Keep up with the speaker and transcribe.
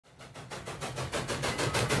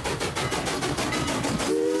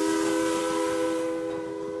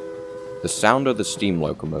The sound of the steam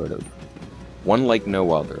locomotive, one like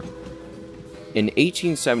no other. In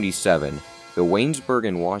 1877, the Waynesburg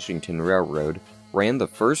and Washington Railroad ran the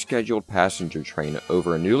first scheduled passenger train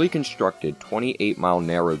over a newly constructed 28-mile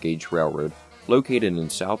narrow-gauge railroad located in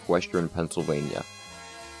southwestern Pennsylvania.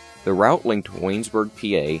 The route linked Waynesburg,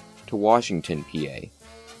 PA to Washington, PA.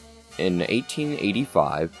 In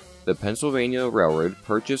 1885, the Pennsylvania Railroad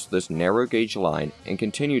purchased this narrow-gauge line and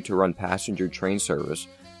continued to run passenger train service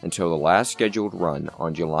until the last scheduled run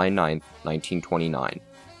on July 9, 1929.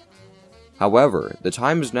 However, the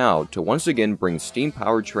time is now to once again bring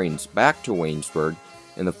steam-powered trains back to Waynesburg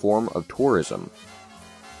in the form of tourism.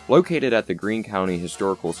 Located at the Greene County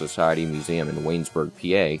Historical Society Museum in Waynesburg,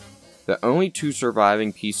 PA, the only two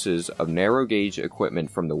surviving pieces of narrow-gauge equipment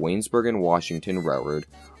from the Waynesburg and Washington Railroad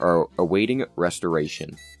are awaiting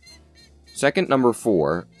restoration. Second number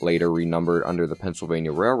 4, later renumbered under the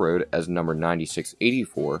Pennsylvania Railroad as number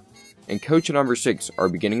 9684, and coach number 6 are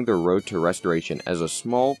beginning their road to restoration as a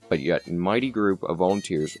small but yet mighty group of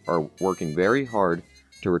volunteers are working very hard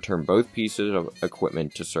to return both pieces of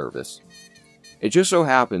equipment to service. It just so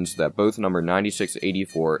happens that both number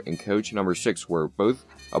 9684 and coach number 6 were both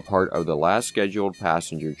a part of the last scheduled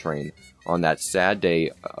passenger train on that sad day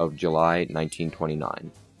of July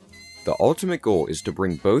 1929. The ultimate goal is to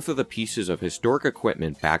bring both of the pieces of historic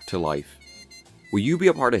equipment back to life. Will you be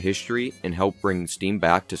a part of history and help bring steam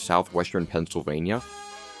back to southwestern Pennsylvania?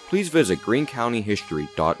 Please visit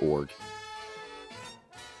greencountyhistory.org